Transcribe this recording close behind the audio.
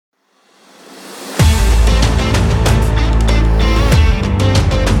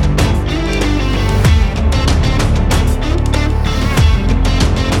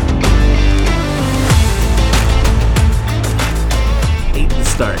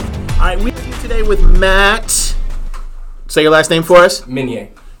right, we're here today with Matt. Say your last name for us. Meunier.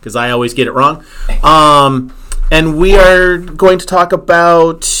 Because I always get it wrong. And we are going to talk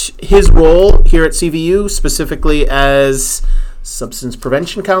about his role here at CVU, specifically as substance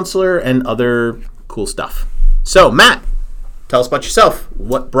prevention counselor and other cool stuff. So, Matt, tell us about yourself.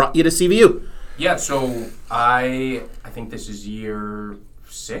 What brought you to CVU? Yeah, so I think this is year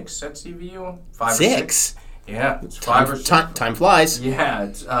 6 at CVU. 5 or 6. Yeah, it's 5 or 6. Time flies. Yeah,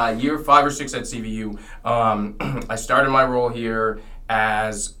 it's year 5 or 6 at CVU. I started my role here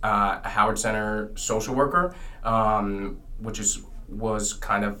as a Howard Center social worker, which was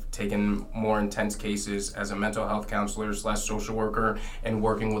kind of taking more intense cases as a mental health counselor / social worker and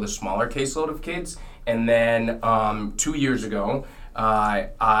working with a smaller caseload of kids. And then 2 years ago,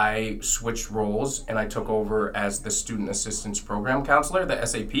 I switched roles and I took over as the Student Assistance Program Counselor, the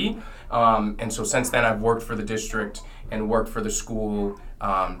SAP. And so since then, I've worked for the district and worked for the school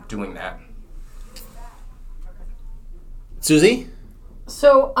doing that. Susie?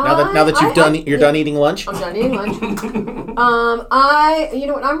 So now that you're done eating lunch? I'm done eating lunch. You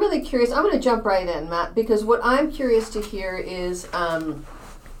know what? I'm really curious. I'm going to jump right in, Matt, because what I'm curious to hear is,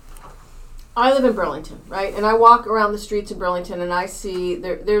 I live in Burlington, right? And I walk around the streets of Burlington, and I see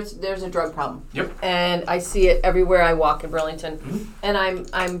there's a drug problem. Yep. And I see it everywhere I walk in Burlington, and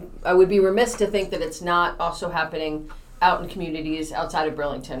I would be remiss to think that it's not also happening out in communities outside of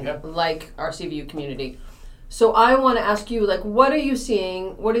Burlington, like our CVU community. So I want to ask you, what are you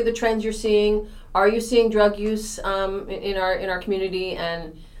seeing? What are the trends you're seeing? Are you seeing drug use in our community,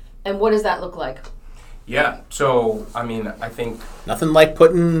 and what does that look like? Yeah, so, I think... Nothing like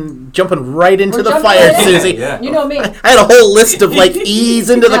jumping right into the fire, Susie. Yeah. You know me. I had a whole list of, ease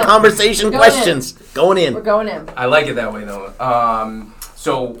into the conversation questions. Going in. We're going in. I like it that way, though.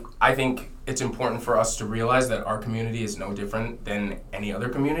 So, I think it's important for us to realize that our community is no different than any other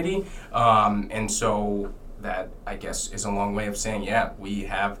community. And so... that, I guess, is a long way of saying, we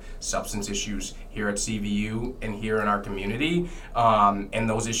have substance issues here at CVU and here in our community, and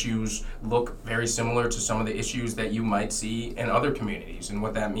those issues look very similar to some of the issues that you might see in other communities. And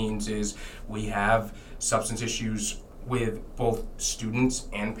what that means is we have substance issues with both students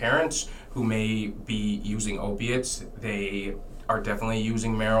and parents who may be using opiates. They are definitely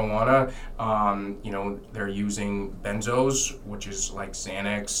using marijuana. They're using benzos, which is like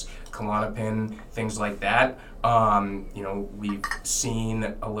Xanax, Klonopin, things like that. We've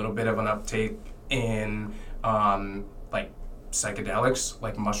seen a little bit of an uptake in psychedelics,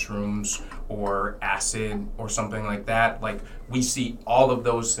 like mushrooms or acid or something like that. We see all of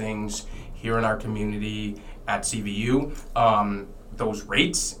those things here in our community at CVU. Those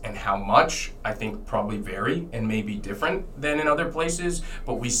rates and how much, I think, probably vary and may be different than in other places,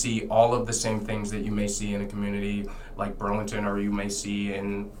 but we see all of the same things that you may see in a community like Burlington, or you may see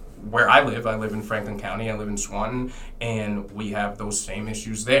in where I live. I live in Franklin County, I live in Swanton, and we have those same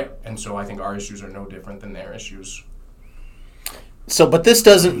issues there. And so I think our issues are no different than their issues. So, but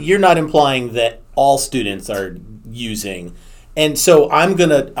you're not implying that all students are using. And so I'm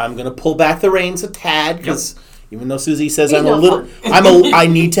gonna pull back the reins a tad, because even though Susie says I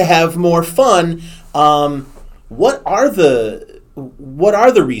need to have more fun. What are the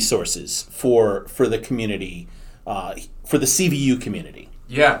resources for the community, for the CVU community?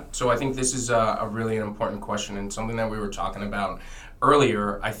 Yeah, so I think this is a really important question, and something that we were talking about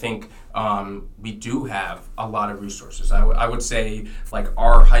earlier. I think we do have a lot of resources. I would say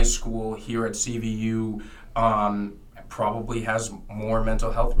our high school here at CVU probably has more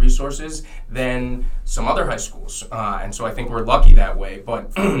mental health resources than some other high schools. And so I think we're lucky that way.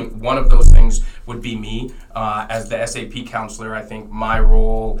 But one of those things would be me as the SAP counselor. I think my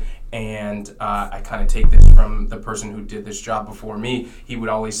role, and I kind of take this from the person who did this job before me, he would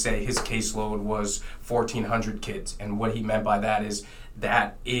always say his caseload was 1,400 kids. And what he meant by that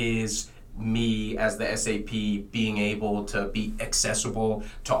is me as the SAP being able to be accessible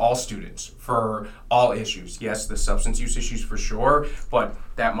to all students for all issues. Yes, the substance use issues for sure, but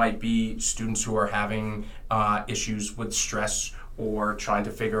that might be students who are having issues with stress or trying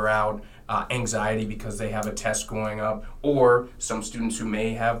to figure out anxiety because they have a test going up, or some students who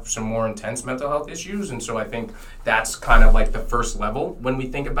may have some more intense mental health issues. And so I think that's kind of the first level when we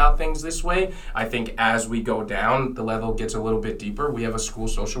think about things this way. I think as we go down, the level gets a little bit deeper. We have a school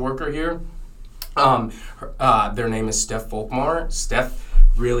social worker here. Their name is Steph Folkmar. Steph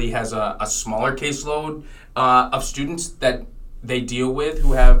really has a smaller caseload of students that they deal with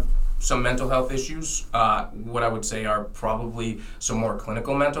who have some mental health issues. What I would say are probably some more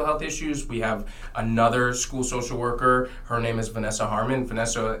clinical mental health issues. We have another school social worker. Her name is Vanessa Harmon.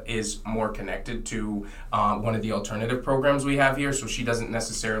 Vanessa is more connected to one of the alternative programs we have here, so she doesn't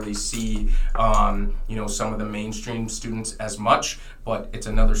necessarily see some of the mainstream students as much, but it's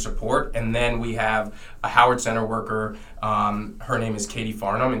another support. And then we have a Howard Center worker. Her name is Katie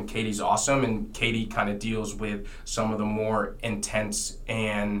Farnham, and Katie's awesome. And Katie kind of deals with some of the more intense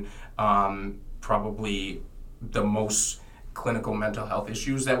and probably the most clinical mental health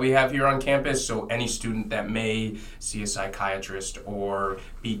issues that we have here on campus. So any student that may see a psychiatrist or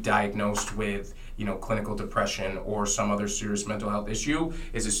be diagnosed with clinical depression or some other serious mental health issue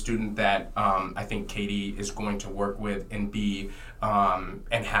is a student that I think Katie is going to work with and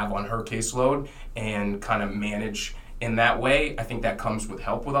and have on her caseload and kind of manage in that way. I think that comes with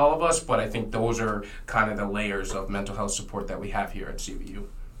help with all of us, but I think those are kind of the layers of mental health support that we have here at CVU.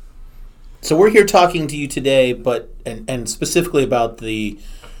 So we're here talking to you today, and specifically about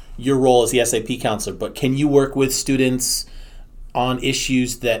your role as the SAP counselor, but can you work with students on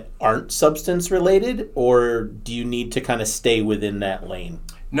issues that aren't substance related, or do you need to kind of stay within that lane?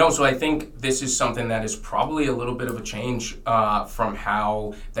 No, so I think this is something that is probably a little bit of a change from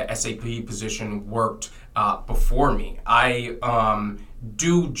how the SAP position worked before me. I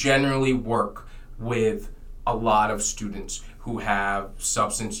do generally work with a lot of students who have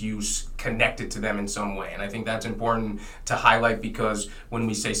substance use connected to them in some way. And I think that's important to highlight, because when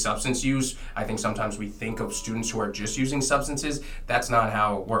we say substance use, I think sometimes we think of students who are just using substances. That's not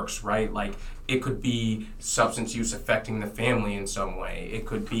how it works, right? Like, it could be substance use affecting the family in some way. It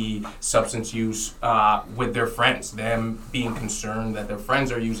could be substance use with their friends, them being concerned that their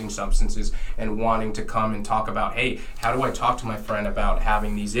friends are using substances and wanting to come and talk about, hey, how do I talk to my friend about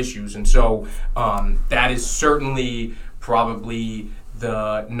having these issues? And so that is certainly probably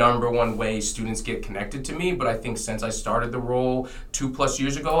the number one way students get connected to me. But I think since I started the role 2+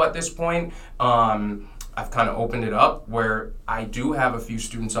 years ago at this point, I've kind of opened it up where I do have a few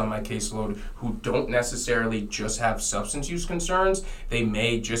students on my caseload who don't necessarily just have substance use concerns. They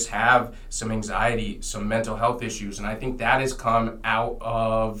may just have some anxiety, some mental health issues. And I think that has come out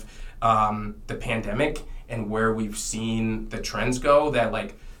of the pandemic and where we've seen the trends go, that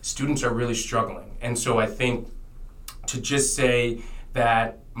like students are really struggling. And so I think to just say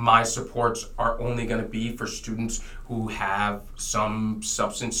that my supports are only going to be for students who have some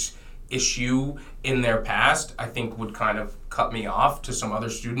substance issue in their past, I think would kind of cut me off to some other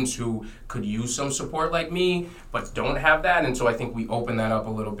students who could use some support like me, but don't have that. And so I think we open that up a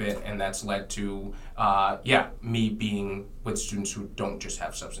little bit, and that's led to, me being with students who don't just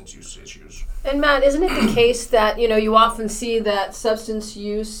have substance use issues. And Matt, isn't it the case that, you often see that substance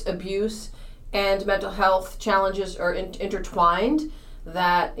use, abuse, and mental health challenges are intertwined,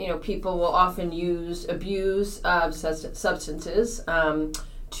 that, people will often abuse substances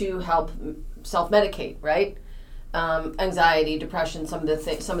to help self-medicate, right? Anxiety, depression, some of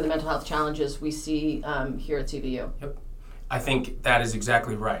the mental health challenges we see here at CVU. Yep. I think that is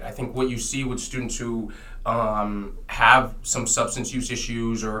exactly right. I think what you see with students who have some substance use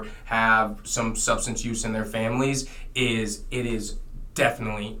issues or have some substance use in their families is it is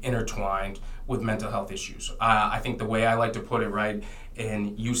definitely intertwined with mental health issues. I think the way I like to put it, right,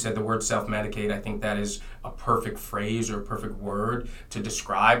 and you said the word self-medicate, I think that is a perfect phrase or a perfect word to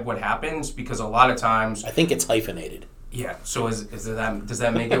describe what happens, because a lot of times... I think it's hyphenated. Yeah, so does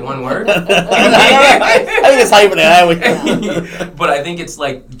that make it one word? I think it's hyphenated. But I think it's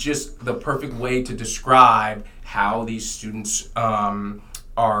like just the perfect way to describe how these students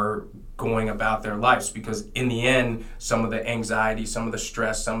are going about their lives, because in the end, some of the anxiety, some of the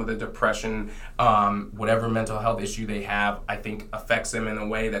stress, some of the depression, whatever mental health issue they have, I think affects them in a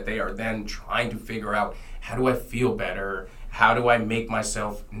way that they are then trying to figure out, how do I feel better? How do I make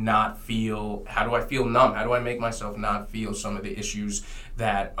myself not feel, how do I feel numb? How do I make myself not feel some of the issues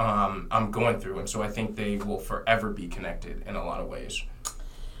that I'm going through? And so I think they will forever be connected in a lot of ways.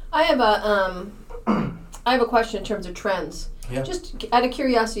 I have a question in terms of trends. Yeah. Just out of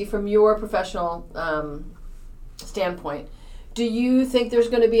curiosity, from your professional standpoint, do you think there's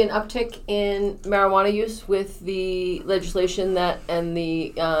going to be an uptick in marijuana use with the legislation and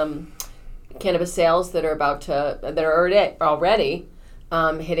the cannabis sales that are already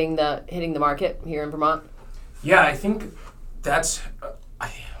hitting the market here in Vermont? Yeah, I think that's.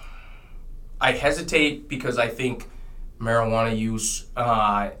 I hesitate because I think marijuana use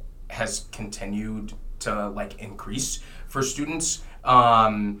has continued to increase for students.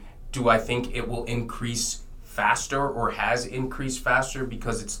 Do I think it will increase faster or has increased faster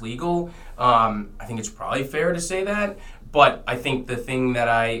because it's legal? I think it's probably fair to say that, But I think the thing that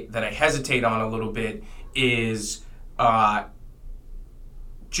I hesitate on a little bit is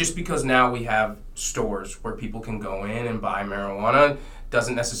just because now we have stores where people can go in and buy marijuana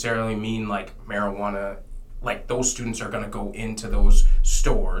doesn't necessarily mean like marijuana, like those students are going to go into those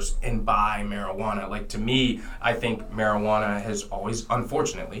stores and buy marijuana. Like, to me, I think marijuana has always,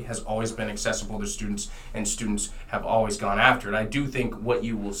 unfortunately, has always been accessible to students, and students have always gone after it. I do think what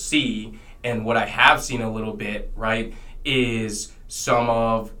you will see, and what I have seen a little bit, right, is some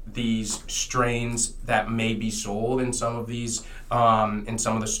of these strains that may be sold in some of these, in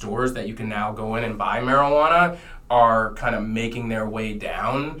some of the stores that you can now go in and buy marijuana are kind of making their way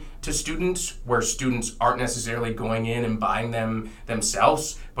down to students, where students aren't necessarily going in and buying them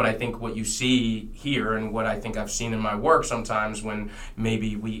themselves. But I think what you see here, and what I think I've seen in my work sometimes when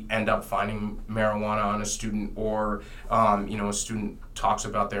maybe we end up finding marijuana on a student, or a student talks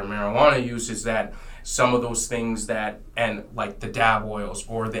about their marijuana use, is that some of those things that, and like the dab oils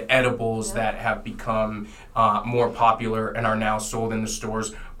or the edibles that have become more popular and are now sold in the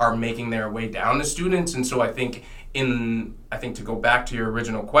stores, are making their way down to students. And so I think to go back to your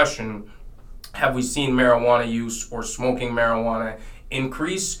original question, have we seen marijuana use or smoking marijuana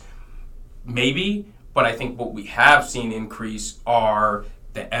increase? Maybe, but I think what we have seen increase are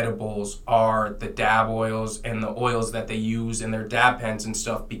the edibles, are the dab oils, and the oils that they use in their dab pens and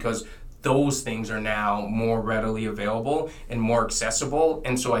stuff, because those things are now more readily available and more accessible.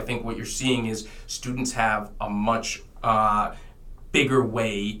 And so I think what you're seeing is students have a much bigger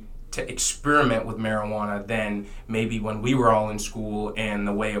way to experiment with marijuana than maybe when we were all in school, and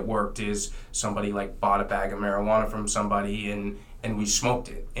the way it worked is somebody like bought a bag of marijuana from somebody and we smoked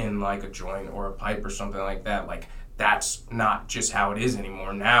it in like a joint or a pipe or something like that. Like, that's not just how it is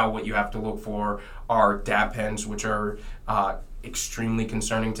anymore. Now what you have to look for are dab pens, which are extremely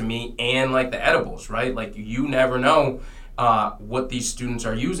concerning to me, and like the edibles, right? Like, you never know what these students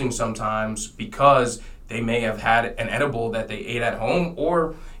are using sometimes, because they may have had an edible that they ate at home,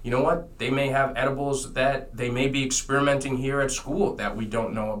 or you know what, they may have edibles that they may be experimenting here at school that we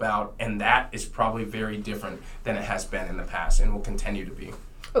don't know about, and that is probably very different than it has been in the past and will continue to be.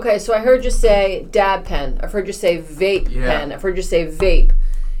 Okay, so I heard you say dab pen. I've heard you say vape pen. I've heard you say vape.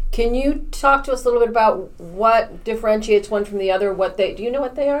 Can you talk to us a little bit about what differentiates one from the other? Do you know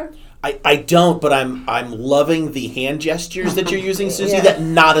what they are? I don't, but I'm loving the hand gestures that you're using, Susie, that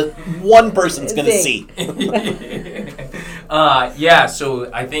not one person's going to see. So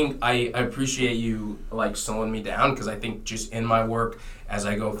I think I appreciate you like slowing me down, because I think just in my work, as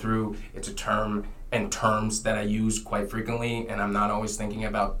I go through, it's a term and terms that I use quite frequently, and I'm not always thinking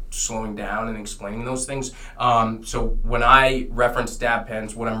about slowing down and explaining those things. So when I reference dab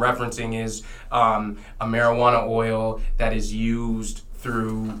pens, what I'm referencing is a marijuana oil that is used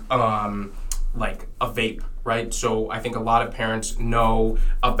through like a vape, right? So I think a lot of parents know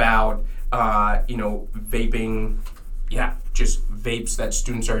about vaping, just vapes that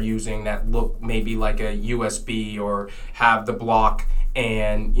students are using that look maybe like a USB, or have the block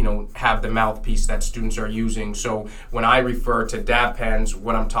and have the mouthpiece that students are using. So when I refer to dab pens,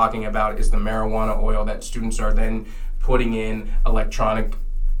 what I'm talking about is the marijuana oil that students are then putting in electronic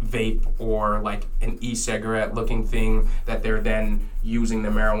vape, or like an e-cigarette looking thing that they're then using the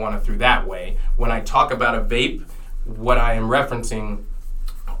marijuana through that way. When I talk about a vape, what I am referencing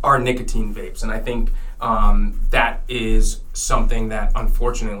are nicotine vapes, and I think that is something that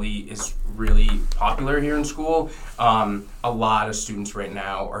unfortunately is really popular here in school. A lot of students right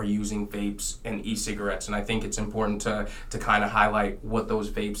now are using vapes and e-cigarettes, and I think it's important to kind of highlight what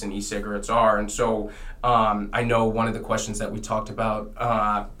those vapes and e-cigarettes are. And so I know one of the questions that we talked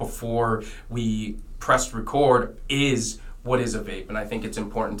about before we pressed record is, what is a vape? And I think it's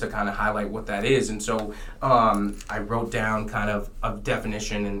important to kind of highlight what that is. And so I wrote down kind of a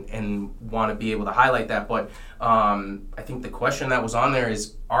definition and want to be able to highlight that. But I think the question that was on there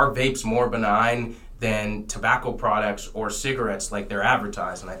is, are vapes more benign than tobacco products or cigarettes like they're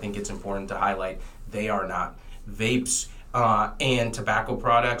advertised? And I think it's important to highlight they are not. Vapes and tobacco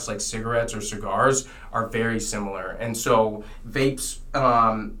products like cigarettes or cigars are very similar. And so vapes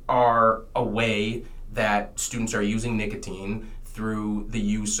are a way that students are using nicotine through the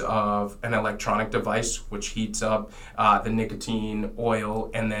use of an electronic device which heats up the nicotine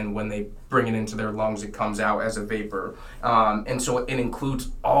oil, and then when they bring it into their lungs, it comes out as a vapor. And so it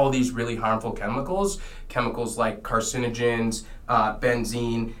includes all these really harmful chemicals like carcinogens,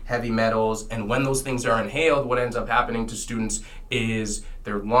 benzene, heavy metals, and when those things are inhaled, what ends up happening to students is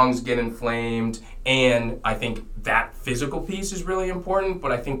their lungs get inflamed. And I think that physical piece is really important,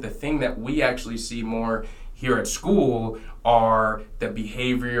 but I think the thing that we actually see more here at school are the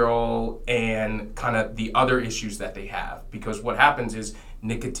behavioral and kind of the other issues that they have. Because what happens is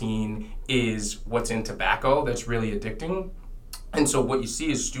nicotine is what's in tobacco that's really addicting. And so what you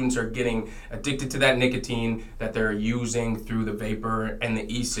see is students are getting addicted to that nicotine that they're using through the vapor and the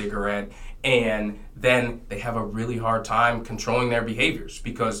e-cigarette, and then they have a really hard time controlling their behaviors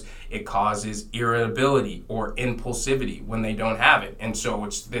because it causes irritability or impulsivity when they don't have it. And so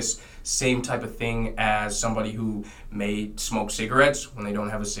it's this same type of thing as somebody who may smoke cigarettes. When they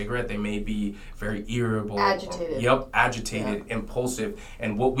don't have a cigarette, they may be very irritable. Agitated. Agitated, impulsive.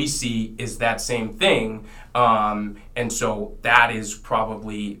 And what we see is that same thing. And so that is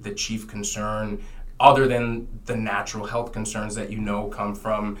probably the chief concern, other than the natural health concerns that come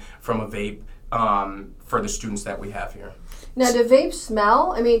from a vape for the students that we have here. Now, do vapes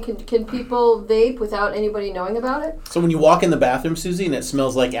smell? I mean, can people vape without anybody knowing about it? So when you walk in the bathroom, Susie, and it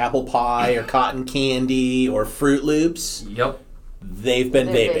smells like apple pie or cotton candy or Fruit Loops, yep, they've been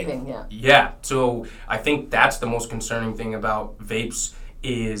vaping. Yeah. So I think that's the most concerning thing about vapes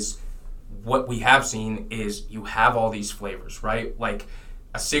is what we have seen is you have all these flavors, right? Like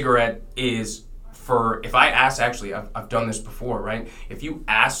a cigarette is if I ask, actually, I've done this before, right? If you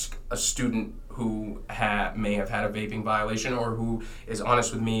ask a student who may have had a vaping violation or who is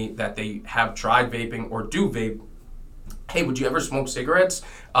honest with me that they have tried vaping or do vape, hey, would you ever smoke cigarettes?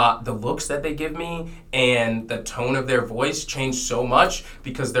 The looks that they give me and the tone of their voice change so much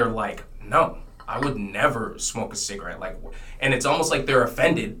because they're like, no, I would never smoke a cigarette. And it's almost like they're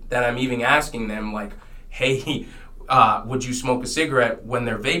offended that I'm even asking them, like, hey, would you smoke a cigarette when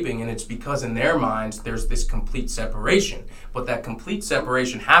they're vaping? And it's because in their minds there's this complete separation. But that complete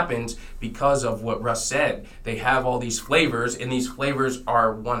separation happens because of what Russ said. They have all these flavors, and these flavors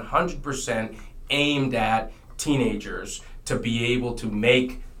are 100% aimed at teenagers to be able to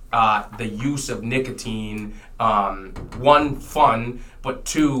make the use of nicotine, one, fun, but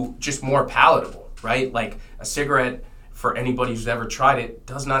two, just more palatable, right? Like a cigarette, for anybody who's ever tried it,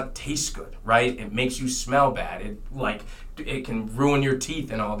 does not taste good, right? It makes you smell bad. It can ruin your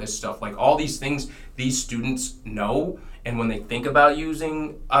teeth and all this stuff. Like all these things, these students know, and when they think about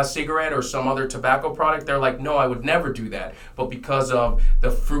using a cigarette or some other tobacco product, they're like, no, I would never do that. But because of the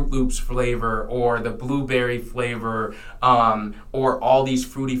Fruit Loops flavor or the blueberry flavor, or all these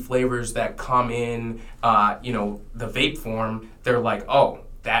fruity flavors that come in, the vape form, they're like, oh,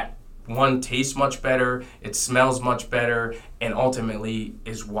 that one tastes much better, it smells much better, and ultimately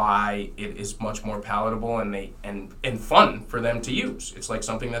is why it is much more palatable and fun for them to use. It's like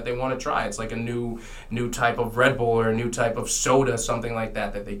something that they want to try. It's like a new type of Red Bull or a new type of soda, something like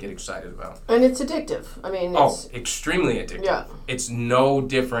that they get excited about. And it's addictive. I mean, it's extremely addictive. Yeah. It's no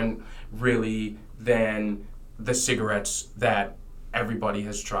different really than the cigarettes that everybody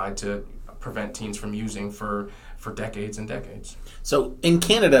has tried to prevent teens from using for decades and decades. So in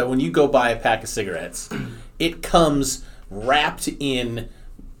Canada, when you go buy a pack of cigarettes, it comes wrapped in,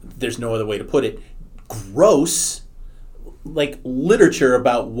 there's no other way to put it, gross, like literature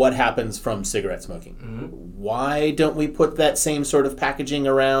about what happens from cigarette smoking. Mm-hmm. Why don't we put that same sort of packaging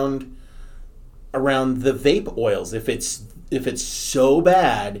around the vape oils? If it's so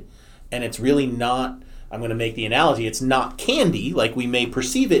bad and it's really not, I'm going to make the analogy, it's not candy like we may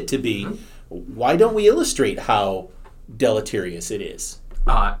perceive it to be, mm-hmm. Why don't we illustrate how deleterious it is?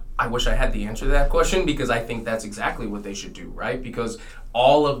 I wish I had the answer to that question because I think that's exactly what they should do, right? Because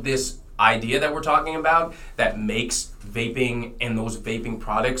all of this idea that we're talking about that makes vaping and those vaping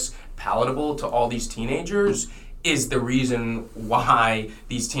products palatable to all these teenagers is the reason why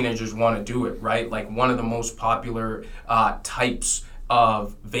these teenagers want to do it, right? Like one of the most popular types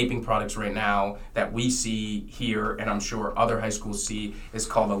of vaping products right now that we see here, and I'm sure other high schools see, is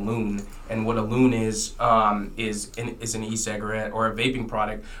called a loon. And what a loon is an e-cigarette or a vaping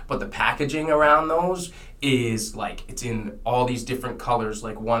product, but the packaging around those is like, it's in all these different colors.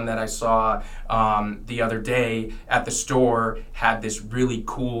 Like one that I saw the other day at the store had this really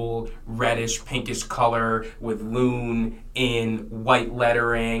cool reddish pinkish color with loon in white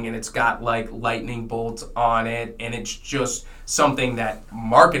lettering, and it's got like lightning bolts on it, and it's just something that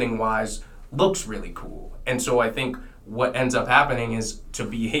marketing wise looks really cool. And so I think what ends up happening is to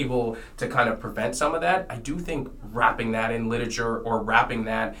be able to kind of prevent some of that, I do think wrapping that in literature or wrapping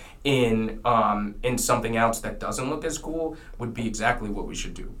that in something else that doesn't look as cool would be exactly what we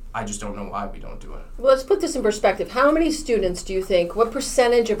should do. I just don't know why we don't do it. Well, let's put this in perspective. How many students do you think, what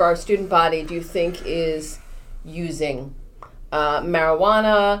percentage of our student body do you think is using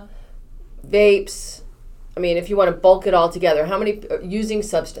marijuana, vapes? I mean, if you want to bulk it all together, how many using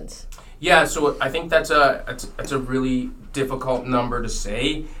substance? Yeah, so I think that's a really difficult number to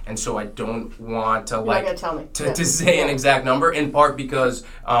say, and so I don't want to You're not gonna tell me. to say an exact number. In part because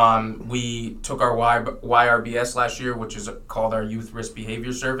we took our YRBS last year, which is called our Youth Risk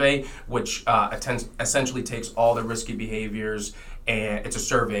Behavior Survey, which essentially takes all the risky behaviors, and it's a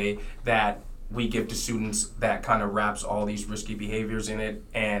survey that we give to students that kind of wraps all these risky behaviors in it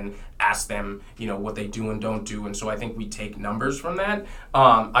and ask them, what they do and don't do. And so I think we take numbers from that.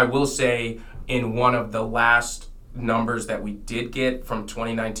 I will say in one of the last numbers that we did get from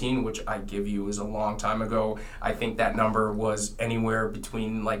 2019, which I give you is a long time ago, I think that number was anywhere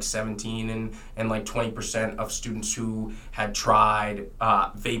between like 17 and like 20% of students who had tried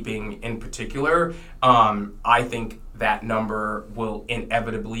vaping in particular. I think that number will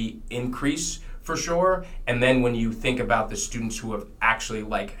inevitably increase for sure. And then when you think about the students who have actually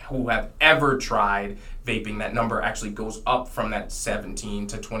who have ever tried vaping, that number actually goes up from that 17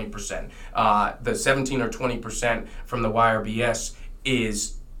 to 20%. The 17 or 20% from the YRBS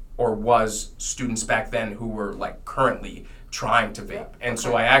is or was students back then who were currently trying to vape. Yeah. And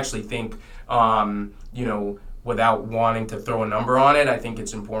so I actually think, without wanting to throw a number on it, I think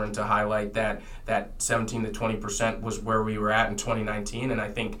it's important to highlight that 17 to 20% was where we were at in 2019. And I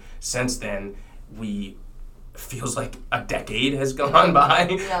think since then, feels like a decade has gone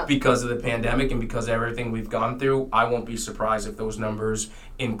by because of the pandemic and because of everything we've gone through. I won't be surprised if those numbers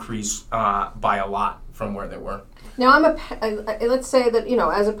increase by a lot from where they were. Now, let's say that,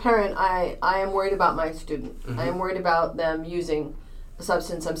 as a parent, I am worried about my student. Mm-hmm. I am worried about them using a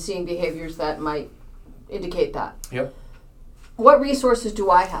substance. I'm seeing behaviors that might indicate that. Yep. What resources do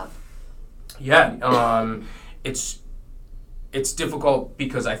I have? Yeah, it's difficult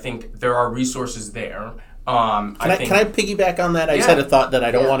because I think there are resources there. Can I piggyback on that? I just had a thought that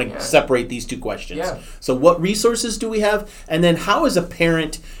I don't want to separate these two questions. Yeah. So what resources do we have? And then how as a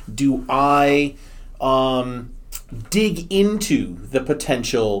parent do I dig into the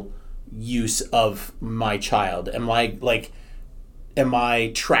potential use of my child? Am I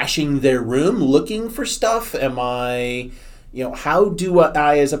trashing their room looking for stuff? Am I, how do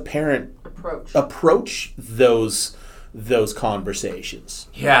I as a parent approach those conversations?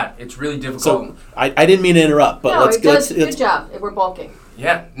 Yeah, it's really difficult. So I didn't mean to interrupt, but good job. We're bulking.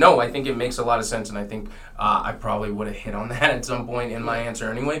 Yeah, no, I think it makes a lot of sense, and I think I probably would have hit on that at some point in my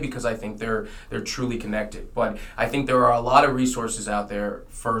answer anyway, because I think they're truly connected. But I think there are a lot of resources out there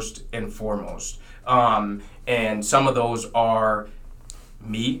first and foremost, and some of those are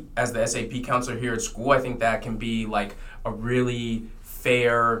me as the SAP counselor here at school. I think that can be a really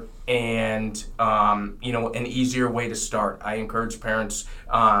fair and an easier way to start. I encourage parents,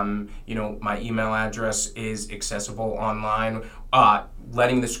 my email address is accessible online,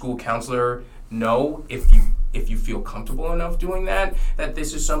 letting the school counselor know if you feel comfortable enough doing that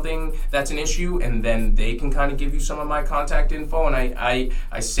this is something that's an issue, and then they can kind of give you some of my contact info. And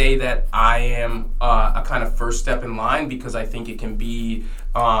I say that I am a kind of first step in line because I think it can be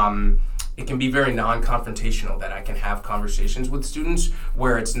very non-confrontational, that I can have conversations with students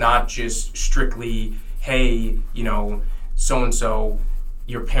where it's not just strictly, hey, so-and-so,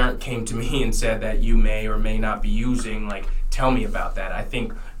 your parent came to me and said that you may or may not be using, tell me about that. I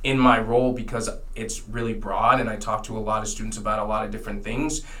think in my role, because it's really broad and I talk to a lot of students about a lot of different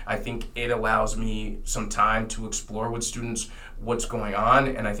things, I think it allows me some time to explore with students what's going on,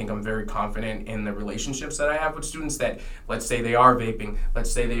 and I think I'm very confident in the relationships that I have with students that, let's say they are vaping,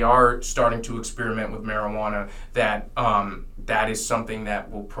 let's say they are starting to experiment with marijuana, that is something that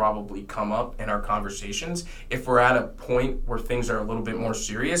will probably come up in our conversations. If we're at a point where things are a little bit more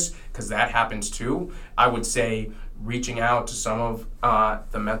serious, because that happens too, I would say reaching out to some of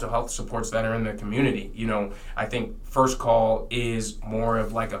the mental health supports that are in the community. I think first call is more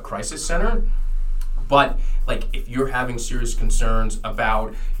of a crisis center. But if you're having serious concerns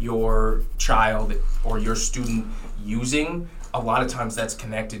about your child or your student using, a lot of times that's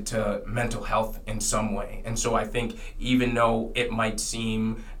connected to mental health in some way. And so I think even though it might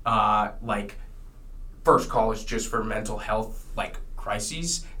seem like first call is just for mental health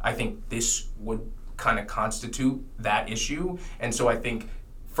crises, I think this would kind of constitute that issue. And so I think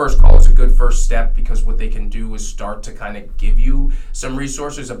first call is a good first step, because what they can do is start to kind of give you some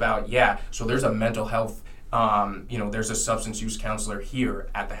resources about, so there's a mental health, there's a substance use counselor here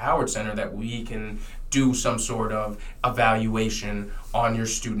at the Howard Center that we can do some sort of evaluation on your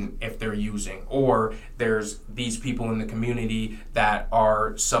student if they're using. Or there's these people in the community that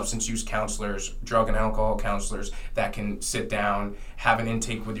are substance use counselors, drug and alcohol counselors, that can sit down, have an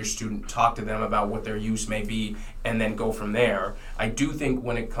intake with your student, talk to them about what their use may be, and then go from there. I do think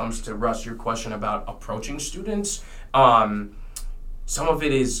when it comes to, Russ, your question about approaching students, some of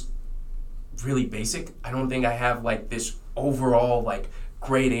it is really basic. I don't think I have like this overall like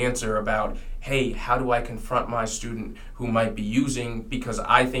great answer about, hey, how do I confront my student who might be using? Because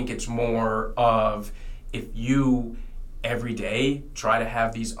I think it's more of, if you every day try to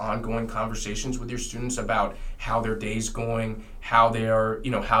have these ongoing conversations with your students about how their day's going, how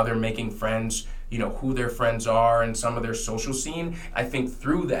they're making friends, who their friends are and some of their social scene. I think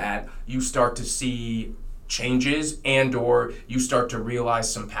through that you start to see changes and or you start to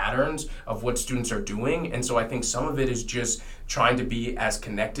realize some patterns of what students are doing. And so I think some of it is just trying to be as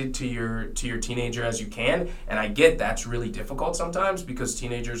connected to your teenager as you can. And I get that's really difficult sometimes because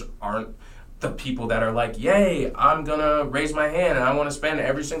teenagers aren't the people that are like, yay, I'm gonna raise my hand and I want to spend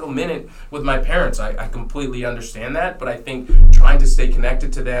every single minute with my parents. I completely understand that, but I think trying to stay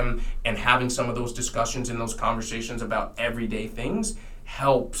connected to them and having some of those discussions and those conversations about everyday things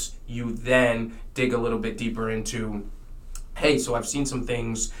helps you then dig a little bit deeper into, hey, so I've seen some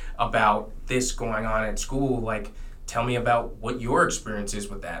things about this going on at school, like tell me about what your experience is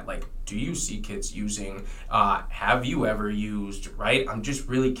with that. Like, do you see kids using? Have you ever used, right? I'm just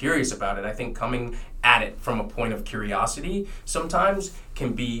really curious about it. I think coming at it from a point of curiosity sometimes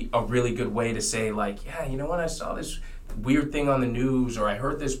can be a really good way to say like, yeah, you know what, I saw this weird thing on the news, or I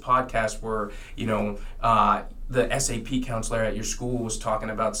heard this podcast where, the SAP counselor at your school was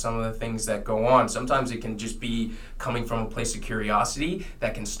talking about some of the things that go on. Sometimes it can just be coming from a place of curiosity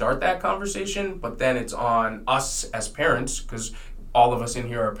that can start that conversation, but then it's on us as parents, because all of us in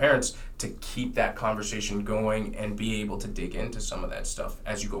here are parents, to keep that conversation going and be able to dig into some of that stuff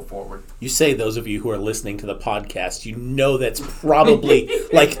as you go forward. You say, those of you who are listening to the podcast, that's probably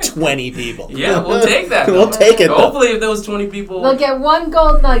like 20 people. Yeah, we'll take that. We'll take it. Hopefully if those 20 people... They'll get one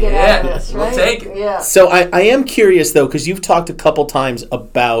gold nugget out of this, right? We'll take it. Yeah. So I am curious, though, because you've talked a couple times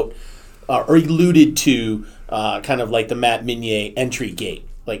about, or alluded to, kind of like the Matt Meunier entry gate.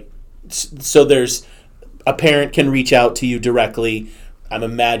 Like, so there's... a parent can reach out to you directly. I'm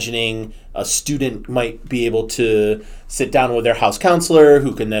imagining a student might be able to sit down with their house counselor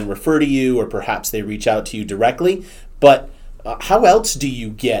who can then refer to you, or perhaps they reach out to you directly. But how else do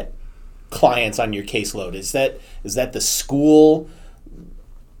you get clients on your caseload? Is that the school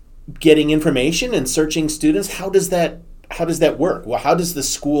getting information and searching students? How does that work? Well, how does the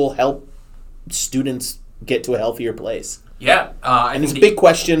school help students get to a healthier place? Yeah. And it's a big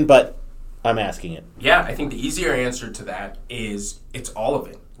question, but I'm asking it. Yeah, I think the easier answer to that is it's all of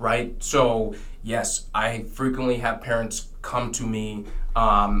it, right? So, yes, I frequently have parents come to me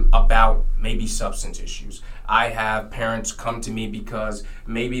about maybe substance issues. I have parents come to me because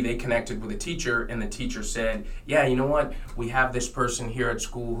maybe they connected with a teacher and the teacher said, yeah, you know what? We have this person here at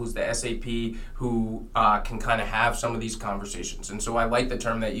school who's the SAP who can kind of have some of these conversations. And so I like the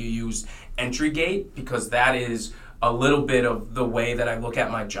term that you use, entry gate, because that is a little bit of the way that I look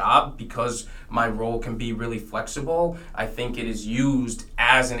at my job, because my role can be really flexible. I think it is used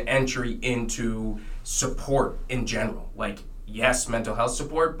as an entry into support in general. Like, yes, mental health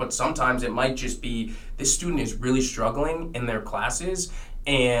support, but sometimes it might just be this student is really struggling in their classes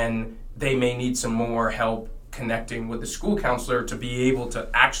and they may need some more help connecting with the school counselor to be able to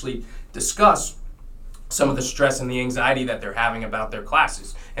actually discuss some of the stress and the anxiety that they're having about their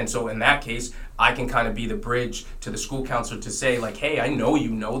classes. And so in that case, I can kind of be the bridge to the school counselor to say like, hey, I know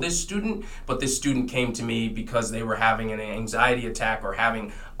you know this student, but this student came to me because they were having an anxiety attack or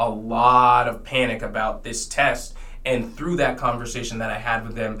having a lot of panic about this test. And through that conversation that I had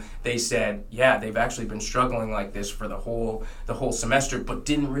with them, they said, yeah, they've actually been struggling like this for the whole semester, but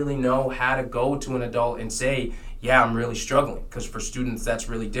didn't really know how to go to an adult and say, yeah, I'm really struggling, because for students that's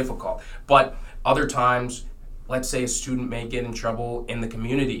really difficult. But other times, let's say a student may get in trouble in the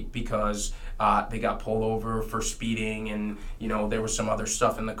community because they got pulled over for speeding and there was some other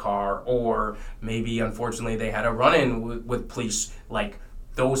stuff in the car, or maybe unfortunately they had a run-in with police. Like,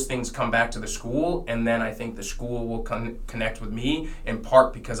 those things come back to the school, and then I think the school will connect with me, in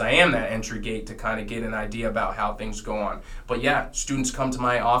part because I am that entry gate to kind of get an idea about how things go on. But yeah, students come to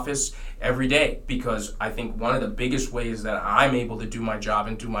my office every day because I think one of the biggest ways that I'm able to do my job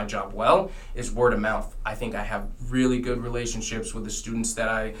and do my job well is word of mouth. I think I have really good relationships with the students that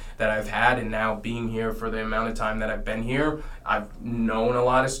I've had, and now being here for the amount of time that I've been here, I've known a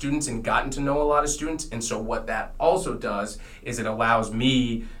lot of students and gotten to know a lot of students. And so what that also does is it allows me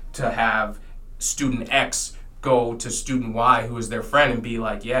to have student X go to student Y, who is their friend, and be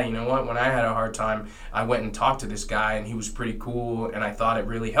like, yeah, you know what, when I had a hard time, I went and talked to this guy and he was pretty cool and I thought it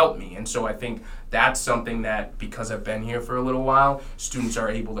really helped me. And so I think that's something that, because I've been here for a little while, students are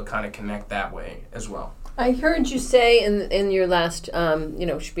able to kind of connect that way as well. I heard you say in your last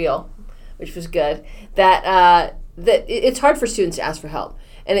spiel, which was good, that it's hard for students to ask for help.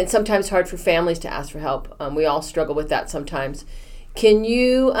 and it's sometimes hard for families to ask for help. We all struggle with that sometimes. Can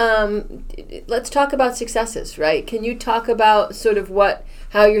you, let's talk about successes, right? Can you talk about sort of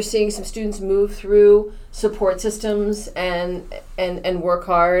how you're seeing some students move through support systems and work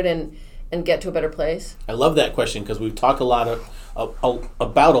hard and get to a better place? I love that question because we've talked about a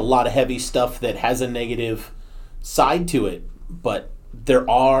lot of heavy stuff that has a negative side to it, but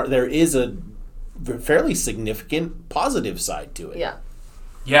there is a fairly significant positive side to it. Yeah.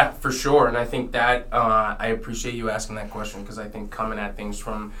 Yeah, for sure. And I think that I appreciate you asking that question because I think coming at things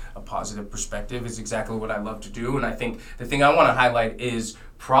from a positive perspective is exactly what I love to do. And I think the thing I want to highlight is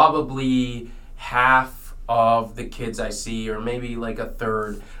probably half of the kids I see, or maybe like a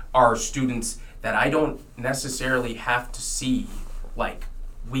third, are students that I don't necessarily have to see like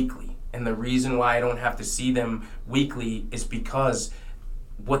weekly. And the reason why I don't have to see them weekly is because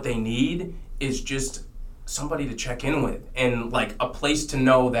what they need is just somebody to check in with and like a place to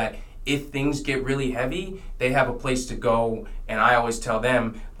know that if things get really heavy, they have a place to go. And I always tell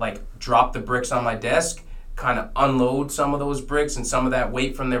them, like, drop the bricks on my desk, kind of unload some of those bricks and some of that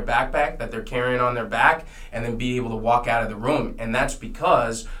weight from their backpack that they're carrying on their back, and then be able to walk out of the room. And that's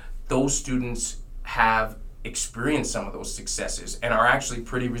because those students have experienced some of those successes and are actually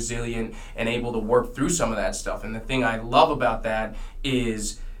pretty resilient and able to work through some of that stuff. And the thing I love about that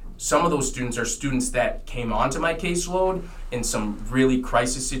is some of those students are students that came onto my caseload in some really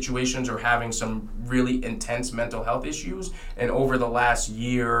crisis situations or having some really intense mental health issues. And over the last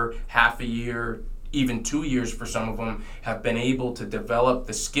year, half a year, even 2 years for some of them, have been able to develop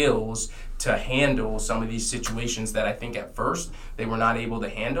the skills to handle some of these situations that I think at first they were not able to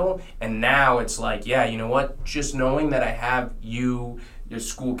handle. And now it's like, yeah, you know what? Just knowing that I have you, your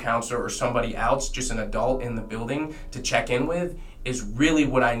school counselor, or somebody else, just an adult in the building to check in with, is really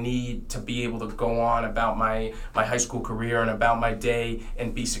what I need to be able to go on about my high school career and about my day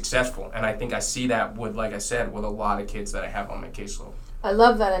and be successful. And I think I see that with, like I said, with a lot of kids that I have on my caseload. I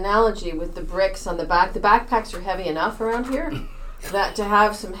love that analogy with the bricks on the back. The backpacks are heavy enough around here that to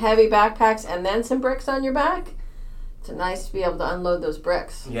have some heavy backpacks and then some bricks on your back, it's nice to be able to unload those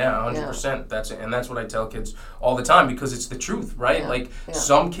bricks. Yeah, 100%. Yeah. That's what I tell kids all the time because it's the truth, right?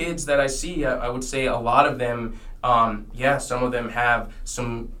 Some kids that I see, I would say a lot of them, some of them have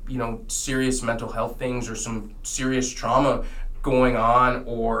some, serious mental health things or some serious trauma going on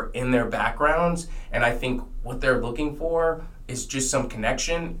or in their backgrounds. And I think what they're looking for is just some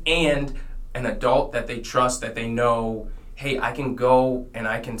connection and an adult that they trust, that they know, hey, I can go and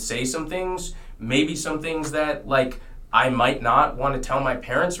I can say some things, maybe some things that I might not want to tell my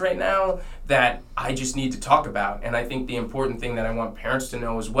parents right now that I just need to talk about. And I think the important thing that I want parents to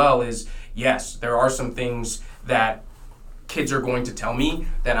know as well is, yes, there are some things that kids are going to tell me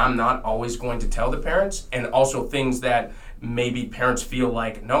that I'm not always going to tell the parents, and also things that maybe parents feel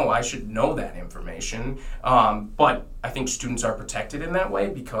like, no, I should know that information. But I think students are protected in that way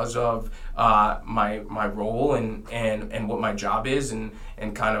because of my role and what my job is and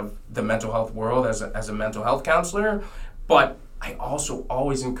kind of the mental health world as a mental health counselor. But I also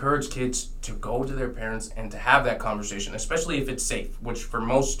always encourage kids to go to their parents and to have that conversation, especially if it's safe, which for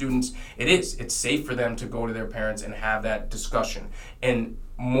most students it is. It's safe for them to go to their parents and have that discussion. And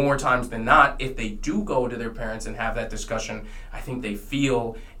more times than not, if they do go to their parents and have that discussion, I think they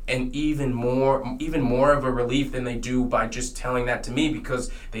feel an even more of a relief than they do by just telling that to me,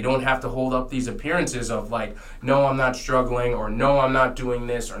 because they don't have to hold up these appearances of like, no, I'm not struggling, or no, I'm not doing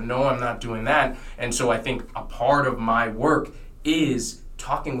this, or no, I'm not doing that. And so I think a part of my work is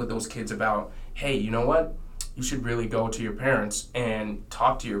talking with those kids about, hey, you know what? You should really go to your parents and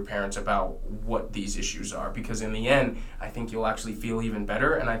talk to your parents about what these issues are, because in the end, I think you'll actually feel even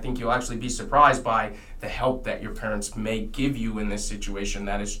better, and I think you'll actually be surprised by the help that your parents may give you in this situation.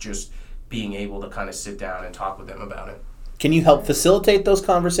 That is just being able to kind of sit down and talk with them about it. Can you help facilitate those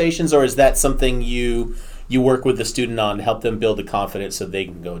conversations, or is that something you work with the student on to help them build the confidence so they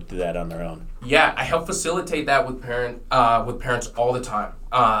can go do that on their own? Yeah, I help facilitate that with parents all the time,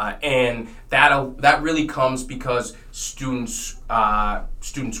 and that really comes because students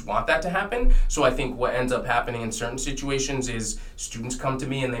want that to happen. So I think what ends up happening in certain situations is students come to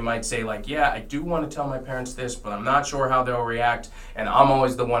me and they might say like, yeah, I do want to tell my parents this, but I'm not sure how they'll react. And I'm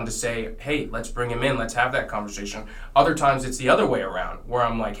always the one to say, hey, let's bring him in, let's have that conversation. Other times it's the other way around, where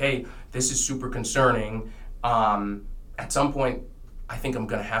I'm like, hey, this is super concerning. At some point, I think I'm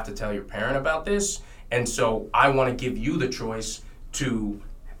going to have to tell your parent about this. And so I want to give you the choice to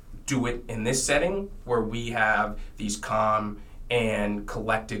do it in this setting where we have these calm and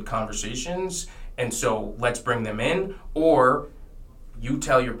collected conversations. And so let's bring them in. Or you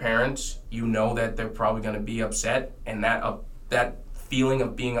tell your parents, you know that they're probably going to be upset, and that feeling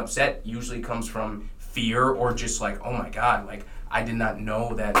of being upset usually comes from fear or just like, oh my God, like I did not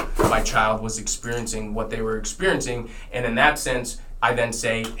know that my child was experiencing what they were experiencing. And in that sense, I then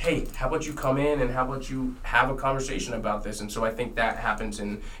say, hey, how about you come in and how about you have a conversation about this? And so I think that happens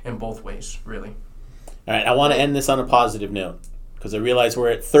in both ways, really. All right, I want to end this on a positive note because I realize we're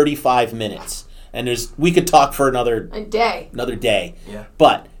at 35 minutes. And we could talk for another day. Yeah.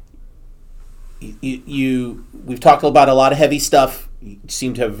 But we've talked about a lot of heavy stuff. You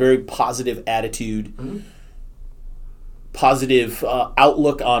seem to have a very positive attitude, positive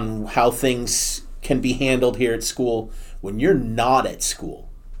outlook on how things can be handled here at school. When you're not at school,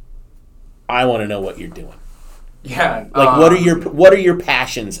 I want to know what you're doing. Yeah. Like, what are your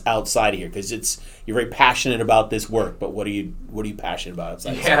passions outside of here? Because you're very passionate about this work, but what are you passionate about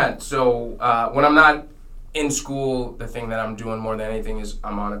outside? Yeah. So when I'm not in school, the thing that I'm doing more than anything is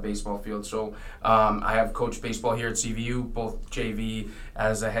I'm on a baseball field. So I have coached baseball here at CVU, both JV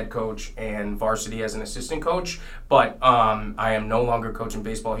as a head coach and varsity as an assistant coach. But I am no longer coaching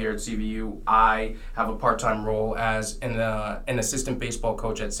baseball here at CVU. I have a part-time role as an assistant baseball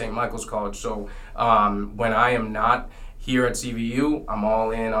coach at St. Michael's College. So when I am not here at CVU, I'm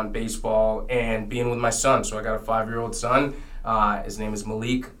all in on baseball and being with my son. So I got a 5-year-old son. His name is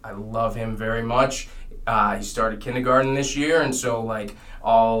Malik. I love him very much. He started kindergarten this year, and so like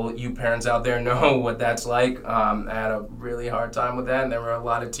all you parents out there know what that's like. I had a really hard time with that, and there were a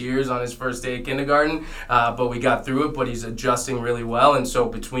lot of tears on his first day of kindergarten, but we got through it. But he's adjusting really well, and so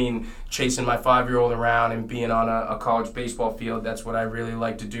between chasing my 5-year-old around and being on a college baseball field, that's what I really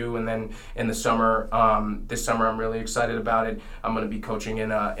like to do. And then in the summer, this summer I'm really excited about it. I'm going to be coaching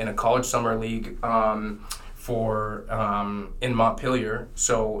in a college summer league in Montpelier,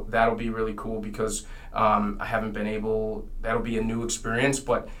 so that'll be really cool because I haven't been able. That'll be a new experience,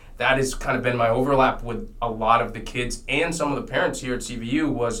 but that has kind of been my overlap with a lot of the kids and some of the parents here at CVU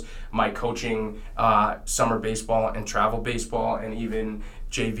was my coaching summer baseball and travel baseball and even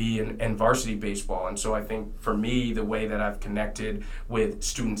JV and varsity baseball. And so I think for me, the way that I've connected with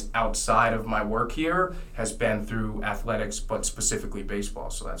students outside of my work here has been through athletics, but specifically baseball.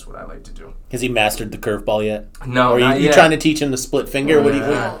 So that's what I like to do. Has he mastered the curveball yet? No, or not you yet. Trying to teach him the split finger?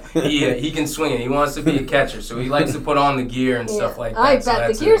 He can swing it. He wants to be a catcher, so he likes to put on the gear and stuff like that. I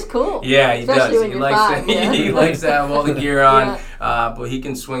bet the gear's cool. Yeah, he especially does. When you're five, He likes to have all the gear on, but he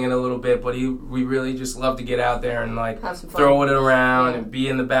can swing it a little bit. But we really just love to get out there and like throw it around and be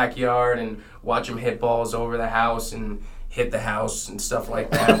in the backyard and watch him hit balls over the house and hit the house and stuff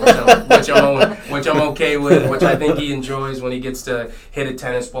like that, which I'm okay with, which I think he enjoys when he gets to hit a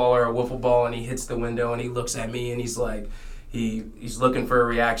tennis ball or a wiffle ball and he hits the window and he looks at me and he's like, he's looking for a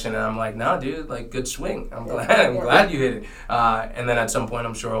reaction and I'm like, nah, dude, like good swing. I'm glad you hit it. And then at some point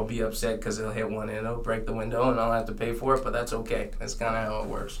I'm sure he'll be upset because he'll hit one and it'll break the window and I'll have to pay for it, but that's okay. That's kind of how it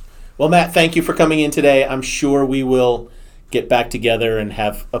works. Well, Matt, thank you for coming in today. I'm sure we will get back together and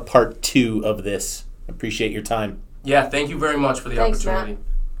have a part 2 of this. Appreciate your time. Yeah, thank you very much for the opportunity.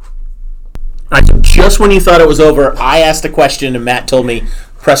 All right, so just when you thought it was over, I asked a question and Matt told me,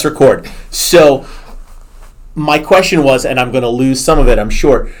 press record. So my question was, and I'm going to lose some of it, I'm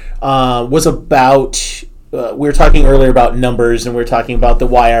sure, was about, we were talking earlier about numbers and we were talking about the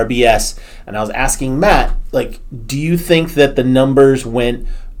YRBS, and I was asking Matt, like, do you think that the numbers went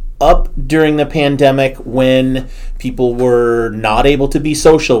up during the pandemic when people were not able to be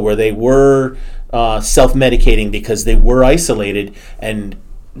social, where they were self-medicating because they were isolated, and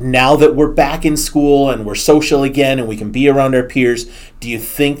now that we're back in school and we're social again and we can be around our peers, do you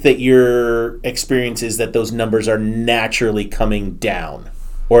think that your experience is that those numbers are naturally coming down,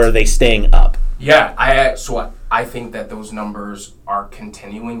 or are they staying up? Yeah, I think that those numbers are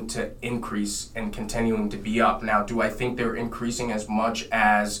continuing to increase and continuing to be up. Now, do I think they're increasing as much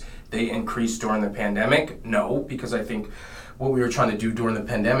as they increased during the pandemic? No, because I think what we were trying to do during the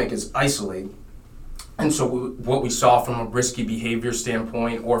pandemic is isolate. And so what we saw from a risky behavior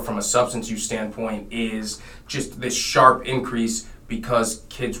standpoint or from a substance use standpoint is just this sharp increase because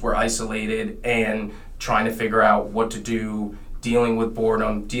kids were isolated and trying to figure out what to do, dealing with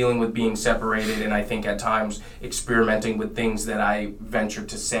boredom, dealing with being separated, and I think at times experimenting with things that I ventured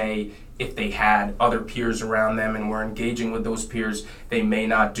to say if they had other peers around them and were engaging with those peers, they may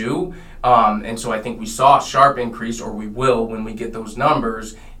not do. And so I think we saw a sharp increase, or we will when we get those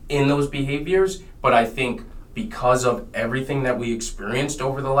numbers, in those behaviors. But I think because of everything that we experienced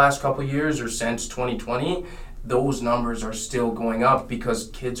over the last couple of years or since 2020, those numbers are still going up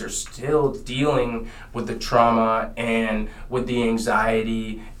because kids are still dealing with the trauma and with the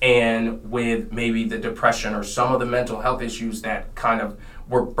anxiety and with maybe the depression or some of the mental health issues that kind of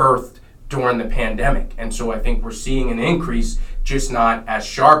were birthed during the pandemic. And so I think we're seeing an increase just not as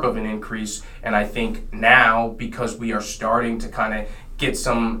sharp of an increase. And I think now, because we are starting to kind of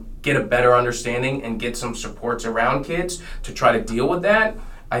get a better understanding and get some supports around kids to try to deal with that,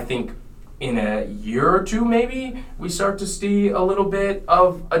 I think in a year or two maybe we start to see a little bit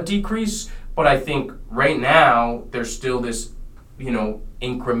of a decrease. But I think right now there's still this,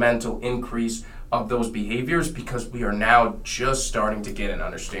 incremental increase of those behaviors, because we are now just starting to get an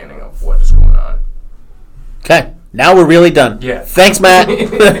understanding of what is going on. Okay, now we're really done. Yeah. Thanks, Matt.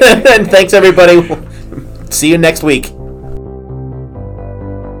 And thanks, everybody. See you next week.